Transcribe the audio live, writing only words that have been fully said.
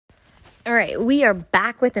All right, we are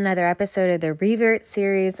back with another episode of the Revert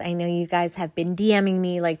series. I know you guys have been DMing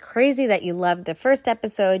me like crazy that you loved the first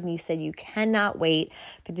episode and you said you cannot wait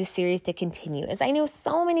for this series to continue. As I know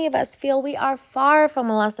so many of us feel we are far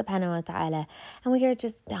from Allah subhanahu wa ta'ala and we are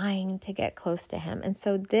just dying to get close to Him. And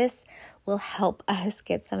so this will help us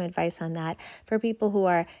get some advice on that for people who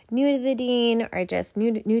are new to the deen or just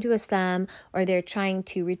new to Islam, or they're trying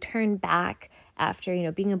to return back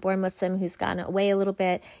after, being a born Muslim who's gotten away a little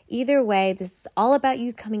bit. Either way, this is all about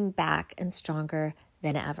you coming back and stronger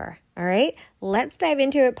than ever. All right, let's dive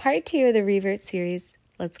into it. Part 2 of the Revert series.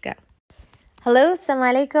 Let's go. Hello,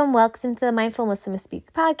 assalamu alaikum. Welcome to the Mindful Muslim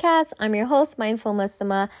Speak podcast. I'm your host, Mindful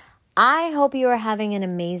Muslima. I hope you are having an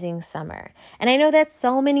amazing summer. And I know that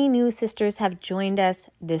so many new sisters have joined us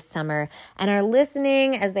this summer and are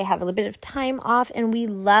listening as they have a little bit of time off. And we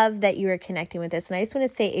love that you are connecting with us. And I just want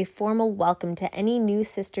to say a formal welcome to any new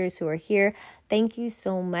sisters who are here. Thank you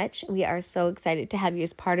so much. We are so excited to have you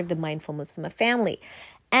as part of the Mindful Muslima family.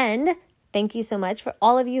 And thank you so much for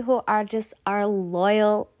all of you who are just our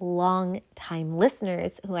loyal, long-time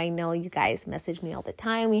listeners who I know you guys message me all the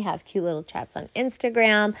time. We have cute little chats on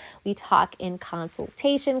Instagram. We talk in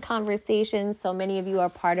consultation conversations. So many of you are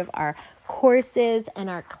part of our courses and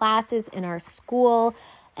our classes in our school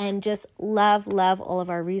and just love all of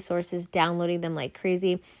our resources, downloading them like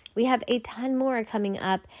crazy. We have a ton more coming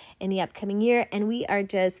up in the upcoming year, and we are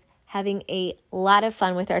just having a lot of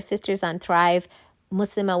fun with our sisters on Thrive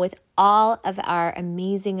Muslima with all of our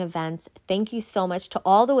amazing events. Thank you so much to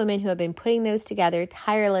all the women who have been putting those together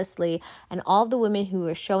tirelessly, and all the women who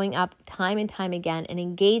are showing up time and time again and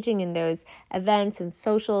engaging in those events and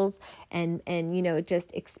socials and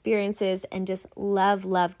just experiences, and just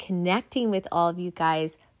love connecting with all of you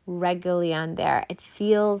guys regularly on there. It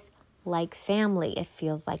feels like family. It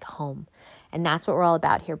feels like home. And that's what we're all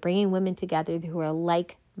about here, bringing women together who are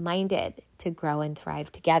like-minded to grow and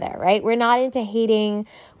thrive together, right? We're not into hating.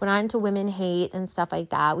 We're not into women hate and stuff like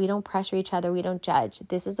that. We don't pressure each other. We don't judge.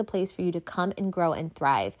 This is a place for you to come and grow and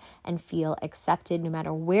thrive and feel accepted no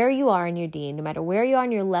matter where you are in your deen, no matter where you are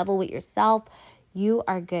in your level with yourself. You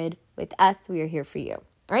are good with us. We are here for you, all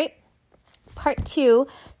right? Part 2,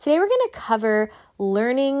 today we're going to cover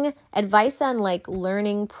learning advice on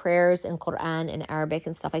learning prayers and Quran and Arabic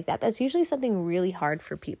and stuff like that. That's usually something really hard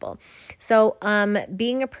for people. So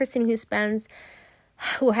being a person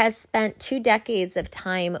who has spent 2 decades of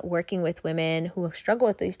time working with women who struggle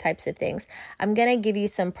with these types of things, I'm going to give you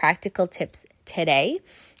some practical tips today,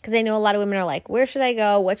 because I know a lot of women are like, where should I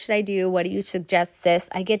go? What should I do? What do you suggest, sis?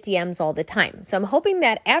 I get DMs all the time. So I'm hoping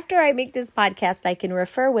that after I make this podcast, I can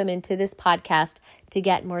refer women to this podcast to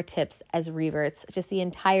get more tips as reverts, just the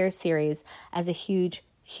entire series as a huge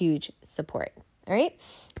support. All right.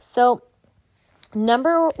 So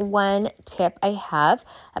number 1 tip I have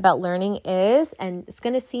about learning is, and it's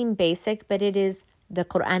going to seem basic, but it is the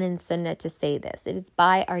Quran and Sunnah to say this. It is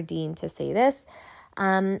by our deen to say this.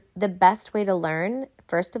 The best way to learn,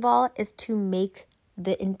 first of all, is to make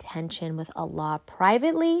the intention with Allah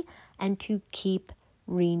privately and to keep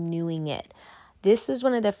renewing it. This was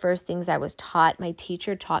one of the first things I was taught. My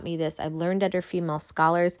teacher taught me this. I've learned under female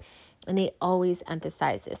scholars, and they always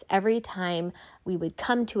emphasize this. Every time we would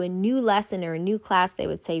come to a new lesson or a new class, they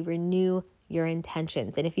would say, renew your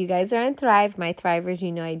intentions. And if you guys are on Thrive, my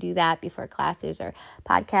Thrivers, I do that before classes or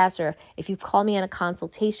podcasts, or if you call me on a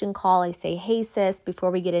consultation call, I say, hey sis,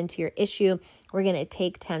 before we get into your issue, we're going to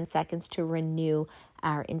take 10 seconds to renew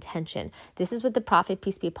our intention. This is what the Prophet,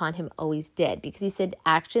 peace be upon him, always did, because he said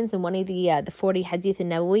actions, and one of the 40 hadith in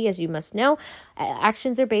Nawawi, as you must know,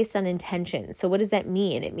 actions are based on intention. So what does that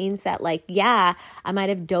mean? It means that I might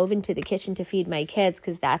have dove into the kitchen to feed my kids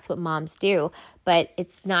because that's what moms do, but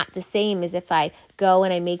it's not the same as if I go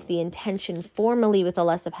and I make the intention formally with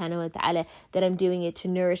Allah subhanahu wa ta'ala that I'm doing it to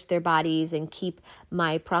nourish their bodies and keep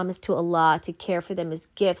my promise to Allah to care for them as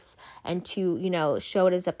gifts, and to, show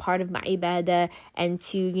it as a part of my ibadah, and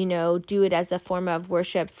to, do it as a form of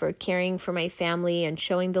worship for caring for my family and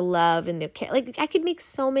showing the love and the care. I could make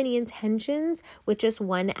so many intentions with just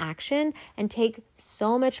one action and take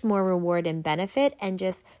so much more reward and benefit and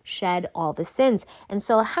just shed all the sins. And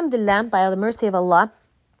so alhamdulillah, by the mercy of Allah,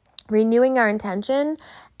 renewing our intention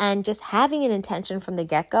and just having an intention from the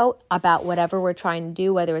get-go about whatever we're trying to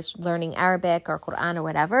do, whether it's learning Arabic or Quran or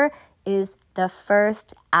whatever, is the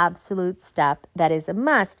first absolute step that is a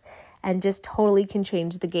must and just totally can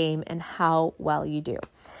change the game and how well you do.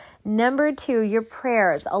 Number 2, your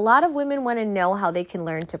prayers. A lot of women want to know how they can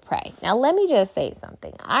learn to pray. Now, let me just say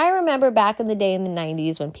something. I remember back in the day in the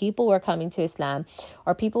 90s when people were coming to Islam,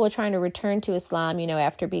 or people were trying to return to Islam,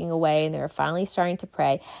 after being away, and they were finally starting to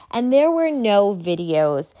pray. And there were no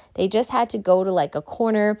videos. They just had to go to like a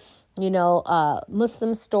corner,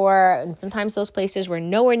 Muslim store. And sometimes those places were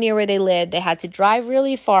nowhere near where they lived. They had to drive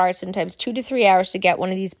really far, sometimes 2 to 3 hours to get one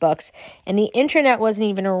of these books. And the internet wasn't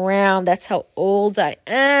even around. That's how old I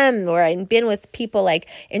am. Or I've been with people like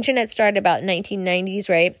internet started about 1990s,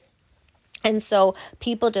 right? And so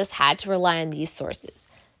people just had to rely on these sources.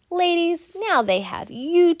 Ladies, now they have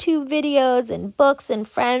YouTube videos and books and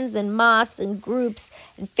friends and mosques and groups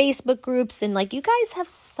and Facebook groups. And you guys have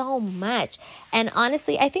so much. And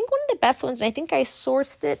honestly, I think one of the best ones, and I think I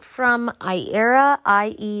sourced it from IERA,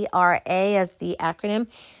 IERA as the acronym.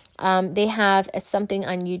 They have something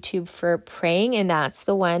on YouTube for praying, and that's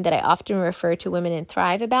the one that I often refer to Women in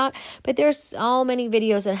Thrive about. But there's so many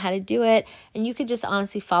videos on how to do it, and you could just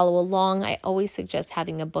honestly follow along. I always suggest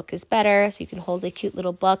having a book is better, so you can hold a cute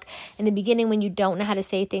little book. In the beginning, when you don't know how to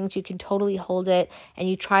say things, you can totally hold it, and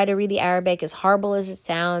you try to read the Arabic, as horrible as it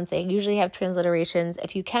sounds. They usually have transliterations.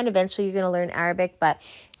 If you can, eventually you're going to learn Arabic, but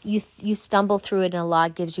you stumble through it and Allah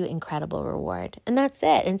gives you incredible reward. And that's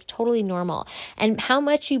it. And it's totally normal. And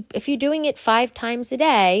if you're doing it 5 times a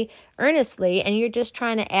day earnestly, and you're just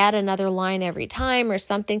trying to add another line every time or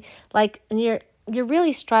something, and you're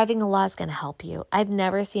really striving, Allah is going to help you. I've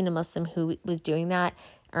never seen a Muslim who was doing that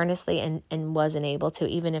earnestly and wasn't able to,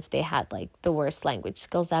 even if they had the worst language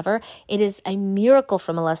skills ever. It is a miracle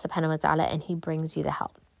from Allah subhanahu wa ta'ala, and He brings you the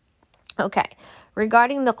help. Okay,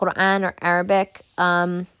 regarding the Quran or Arabic,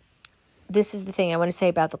 this is the thing I want to say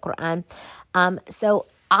about the Quran. So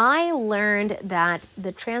I learned that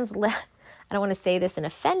I don't want to say this and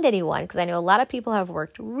offend anyone, because I know a lot of people have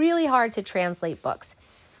worked really hard to translate books,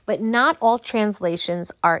 but not all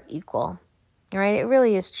translations are equal. All right, it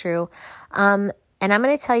really is true. And I'm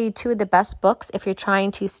going to tell you 2 of the best books if you're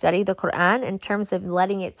trying to study the Quran in terms of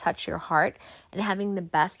letting it touch your heart and having the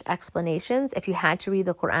best explanations. If you had to read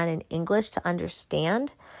the Quran in English to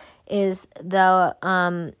understand, is the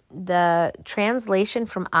translation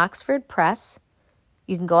from Oxford Press.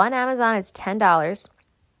 You can go on Amazon. It's $10.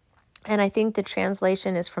 And I think the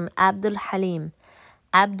translation is from Abdul Halim.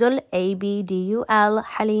 Abdul, Abdul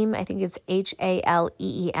Halim. I think it's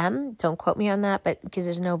Haleem. Don't quote me on that, but because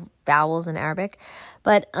there's no vowels in Arabic.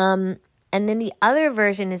 But and then the other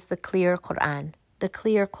version is the Clear Quran. The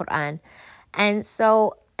Clear Quran. And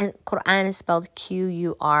Quran is spelled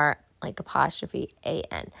Qur,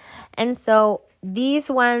 ''an. And so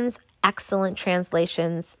these ones, excellent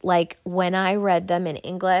translations. When I read them in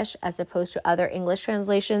English as opposed to other English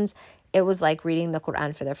translations, it was like reading the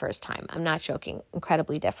Quran for the first time. I'm not joking.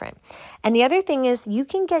 Incredibly different. And the other thing is you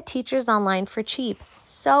can get teachers online for cheap.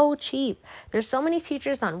 So cheap. There's so many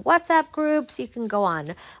teachers on WhatsApp groups. You can go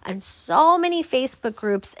on so many Facebook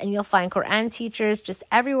groups, and you'll find Quran teachers just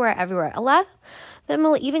everywhere. A lot of them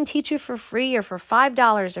will even teach you for free, or for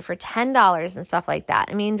 $5 or for $10 and stuff like that.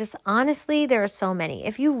 I mean, just honestly, there are so many.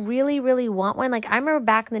 If you really, really want one, I remember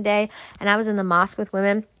back in the day, and I was in the mosque with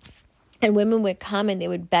women, and women would come and they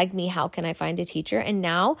would beg me, how can I find a teacher? And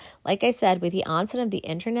now, like I said, with the onset of the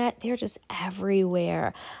internet, they're just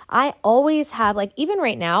everywhere. I always have, even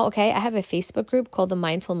right now, okay, I have a Facebook group called the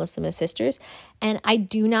Mindful Muslim Sisters, and I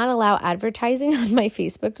do not allow advertising on my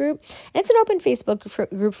Facebook group. And it's an open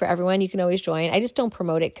Facebook group for everyone. You can always join. I just don't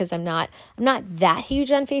promote it because I'm not that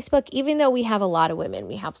huge on Facebook, even though we have a lot of women.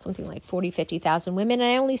 We have something like 40, 50,000 women,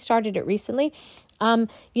 and I only started it recently.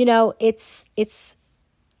 It's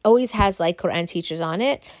always has Quran teachers on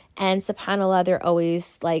it, and subhanAllah, they're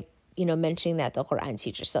always mentioning that the Quran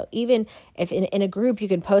teacher. So even if in a group, you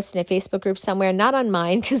can post in a Facebook group somewhere, not on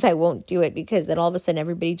mine, because I won't do it, because then all of a sudden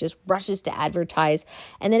everybody just rushes to advertise,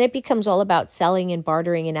 and then it becomes all about selling and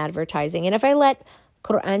bartering and advertising. And if I let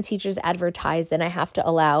Quran teachers advertise, then I have to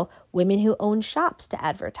allow women who own shops to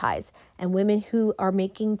advertise, and women who are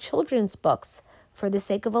making children's books for the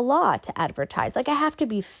sake of Allah to advertise. I have to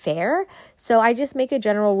be fair. So I just make a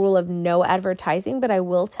general rule of no advertising, but I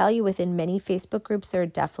will tell you, within many Facebook groups, there are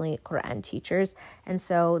definitely Quran teachers. And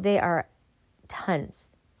so they are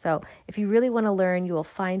tons. So if you really want to learn, you will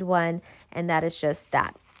find one. And that is just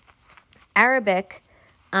that. Arabic,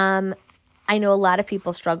 I know a lot of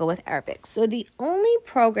people struggle with Arabic. So the only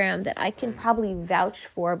program that I can probably vouch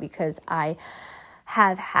for, because I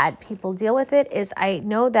have had people deal with it, is I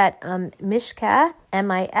know that Mishkah,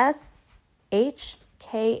 Mishkah,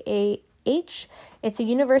 it's a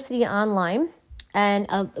university online, and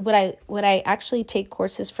what I actually take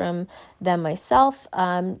courses from them myself.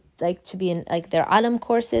 like to be in like their alam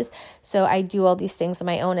courses. So I do all these things on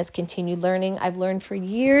my own as continued learning. I've learned for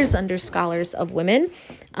years under scholars of women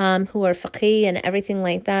who are faqih and everything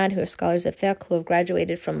like that, who are scholars of fiqh, who have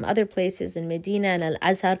graduated from other places in Medina and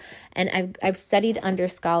Al-Azhar. And I've studied under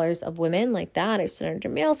scholars of women like that. I've studied under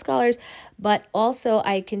male scholars, but also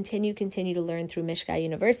I continue to learn through Mishka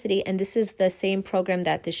University. And this is the same program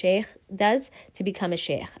that the sheikh does to become a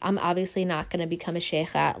sheikh. I'm obviously not going to become a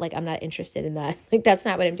sheikh. Like, I'm not interested in that. Like, that's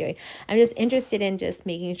not what I'm doing. I'm just interested in just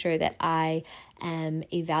making sure that I am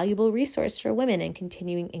a valuable resource for women and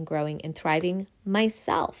continuing and growing and thriving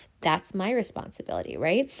myself. That's my responsibility,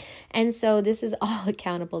 right? And so this is all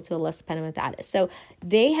accountable to Allah subhanahu wa ta'ala. So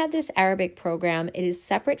they have this Arabic program. It is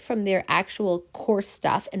separate from their actual course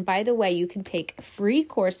stuff. And by the way, you can take free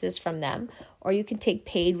courses from them, or you can take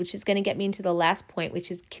paid, which is going to get me into the last point, which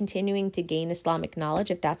is continuing to gain Islamic knowledge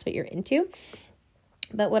if that's what you're into.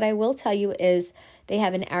 But what I will tell you is they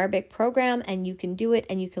have an Arabic program and you can do it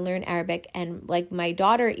and you can learn Arabic. And like my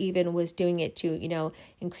daughter even was doing it to,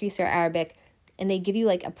 increase her Arabic. And they give you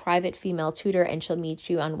like a private female tutor and she'll meet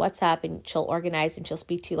you on WhatsApp and she'll organize and she'll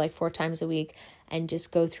speak to you like 4 times a week and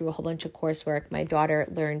just go through a whole bunch of coursework. My daughter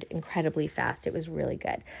learned incredibly fast. It was really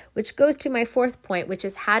good, which goes to my 4th point, which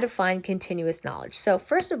is how to find continuous knowledge. So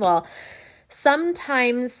first of all,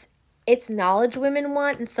 sometimes it's knowledge women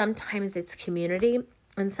want and sometimes it's community.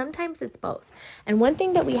 And sometimes it's both. And one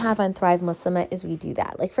thing that we have on Thrive Muslimah is we do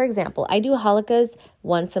that. Like, for example, I do halakas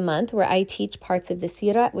once a month where I teach parts of the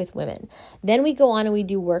seerah with women. Then we go on and we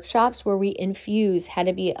do workshops where we infuse how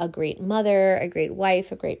to be a great mother, a great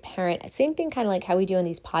wife, a great parent. Same thing kind of like how we do on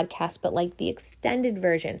these podcasts, but like the extended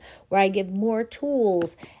version where I give more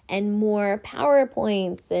tools and more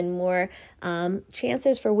PowerPoints and more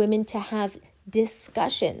chances for women to have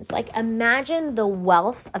discussions. Like, imagine the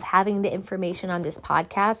wealth of having the information on this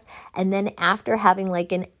podcast and then after having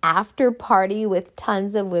like an after party with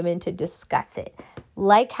tons of women to discuss it.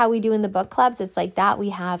 Like how we do in the book clubs, it's like that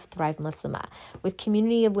we have Thrive Muslimah with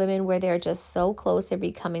community of women where they're just so close, they're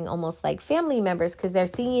becoming almost like family members because they're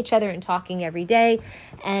seeing each other and talking every day.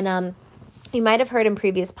 And you might have heard in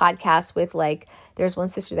previous podcasts with like, there's one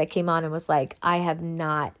sister that came on and was like, I have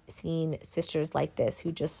not seen sisters like this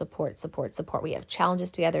who just support. We have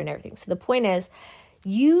challenges together and everything. So the point is,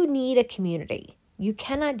 you need a community. You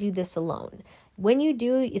cannot do this alone. When you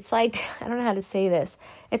do, it's like, I don't know how to say this.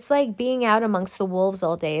 It's like being out amongst the wolves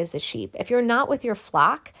all day as a sheep. If you're not with your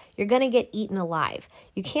flock, you're going to get eaten alive.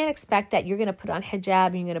 You can't expect that you're going to put on hijab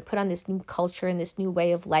and you're going to put on this new culture and this new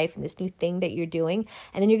way of life and this new thing that you're doing.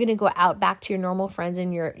 And then you're going to go out back to your normal friends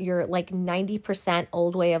and your like 90%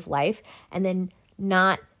 old way of life and then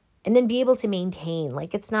be able to maintain.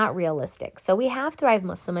 Like, it's not realistic. So we have Thrive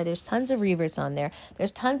Muslimah. There's tons of reavers on there.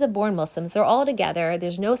 There's tons of born Muslims. They're all together.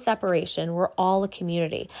 There's no separation. We're all a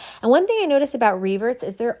community. And one thing I notice about reverts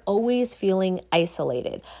is they're always feeling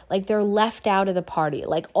isolated. Like they're left out of the party.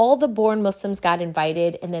 Like all the born Muslims got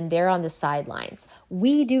invited and then they're on the sidelines.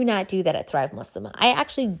 We do not do that at Thrive Muslimah. I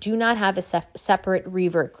actually do not have a separate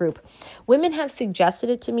revert group. Women have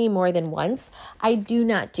suggested it to me more than once. I do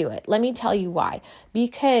not do it. Let me tell you why.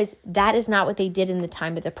 Because that is not what they did in the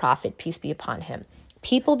time of the Prophet, peace be upon him.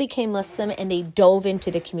 People became Muslim and they dove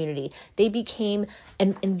into the community. They became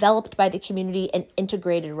enveloped by the community and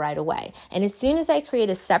integrated right away. And as soon as I create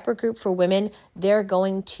a separate group for women, they're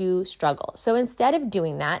going to struggle. So instead of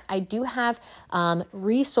doing that, I do have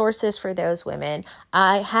resources for those women.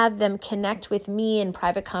 I have them connect with me in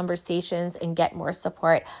private conversations and get more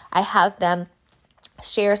support. I have them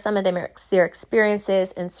share some of their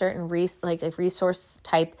experiences in certain resource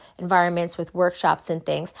type environments with workshops and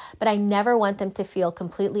things, but I never want them to feel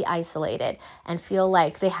completely isolated and feel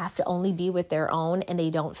like they have to only be with their own and they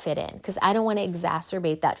don't fit in, because I don't want to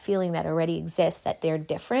exacerbate that feeling that already exists that they're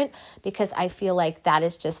different, because I feel like that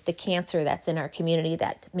is just the cancer that's in our community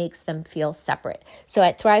that makes them feel separate. So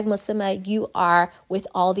at Thrive Muslimah, you are with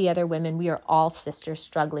all the other women. We are all sisters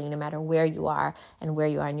struggling no matter where you are and where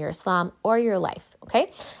you are in your Islam or your life. Okay.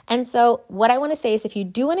 And so what I want to say is if you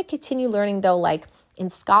do want to continue learning though, like in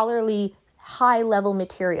scholarly high level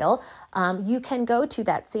material, you can go to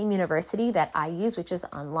that same university that I use, which is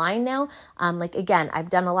online now. Like, again, I've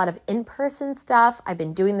done a lot of in-person stuff. I've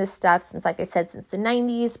been doing this stuff since, like I said, since the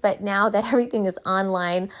 90s, but now that everything is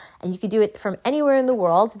online and you can do it from anywhere in the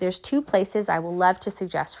world, there's 2 places I will love to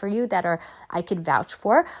suggest for you that I could vouch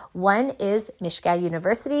for. One is Mishka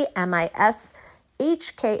University, Mishkah.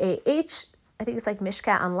 I think it's like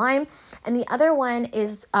Mishka Online. And the other one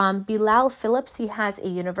is Bilal Phillips. He has a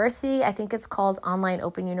university. I think it's called Online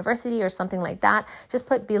Open University or something like that. Just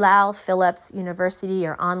put Bilal Phillips University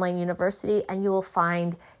or Online University and you will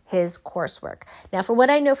find his coursework. Now, for what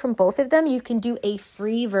I know from both of them, you can do a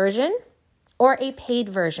free version or a paid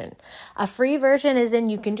version. A free version is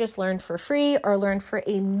in you can just learn for free or learn for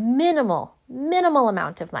a minimal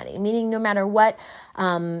amount of money, meaning no matter what,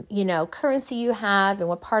 currency you have and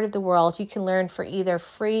what part of the world, you can learn for either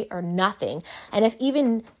free or nothing. And if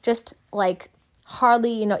even just like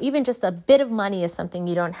hardly, even just a bit of money is something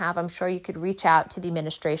you don't have, I'm sure you could reach out to the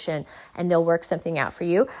administration and they'll work something out for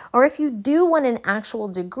you. Or if you do want an actual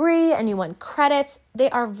degree and you want credits,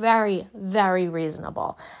 they are very, very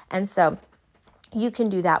reasonable. And so you can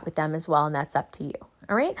do that with them as well, and that's up to you.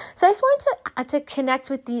 All right. So I just wanted to connect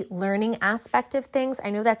with the learning aspect of things. I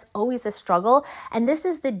know that's always a struggle. And this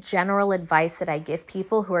is the general advice that I give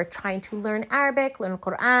people who are trying to learn Arabic, learn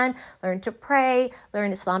Quran, learn to pray,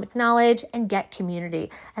 learn Islamic knowledge, and get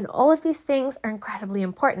community. And all of these things are incredibly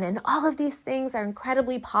important. And all of these things are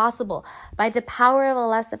incredibly possible by the power of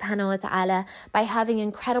Allah subhanahu wa ta'ala, by having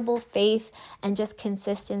incredible faith and just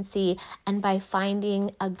consistency, and by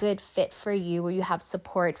finding a good fit for you where you have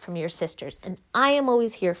support from your sisters. And I am always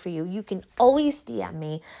here for you. You can always DM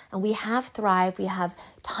me, and we have Thrive. We have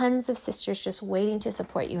tons of sisters just waiting to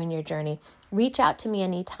support you in your journey. Reach out to me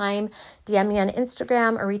anytime. DM me on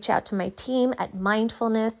Instagram or reach out to my team at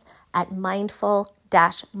mindfulness at mindful-muslimah,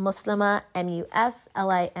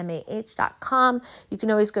 muslimah.com. You can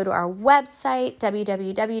always go to our website,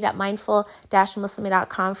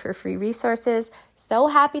 www.mindful-muslimah.com for free resources. So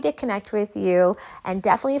happy to connect with you, and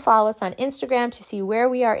definitely follow us on Instagram to see where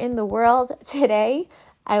we are in the world today.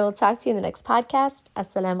 I will talk to you in the next podcast.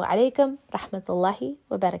 Assalamu alaikum, rahmatullahi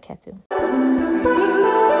wa barakatuh.